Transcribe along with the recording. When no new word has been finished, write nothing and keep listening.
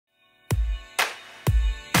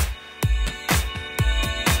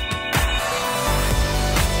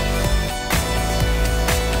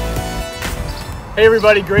Hey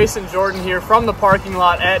everybody, Grayson Jordan here from the parking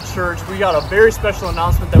lot at church. We got a very special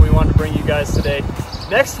announcement that we wanted to bring you guys today.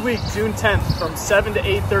 Next week, June 10th from 7 to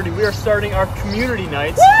 8:30, we are starting our community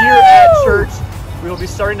nights here at church. We will be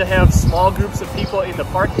starting to have small groups of people in the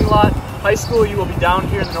parking lot. High school, you will be down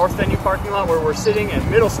here in the North Venue parking lot where we're sitting,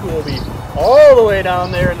 and middle school will be all the way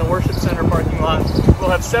down there in the Worship Center parking lot. We'll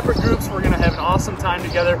have separate groups. We're going to have an awesome time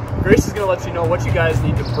together. Grace is going to let you know what you guys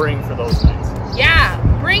need to bring for those nights. Yeah,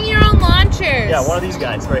 bring your own lawn chairs. Yeah, one of these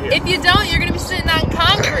guys right here. If you don't, you're going to be sitting on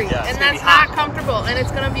concrete, Yeah, and that's not comfortable, and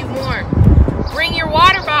it's going to be warm. Bring your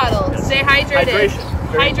water bottle. Yes. Stay hydrated.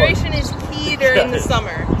 Hydration is key during the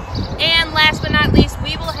summer. And last but not least,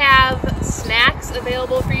 we will have snacks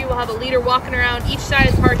available for you. We'll have a leader walking around each side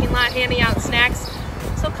of the parking lot handing out snacks.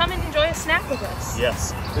 So come and enjoy a snack with us.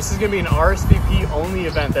 Yes, this is going to be an RSVP only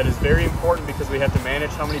event. That is very important because we have to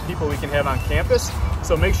manage how many people we can have on campus.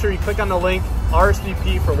 So make sure you click on the link,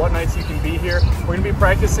 RSVP, for what nights you can be here. We're going to be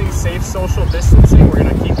practicing safe social distancing. We're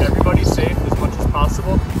going to keep everybody safe as much as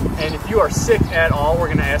possible. And if you are sick at all, we're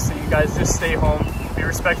going to ask that you guys just stay home. Be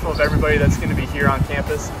respectful of everybody that's going to be here on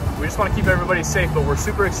campus. We just want to keep everybody safe, but we're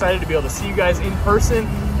super excited to be able to see you guys in person,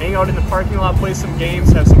 hang out in the parking lot, play some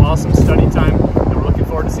games, have some awesome study time. And we're looking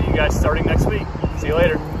forward to seeing you guys starting next week. See you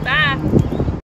later. Bye.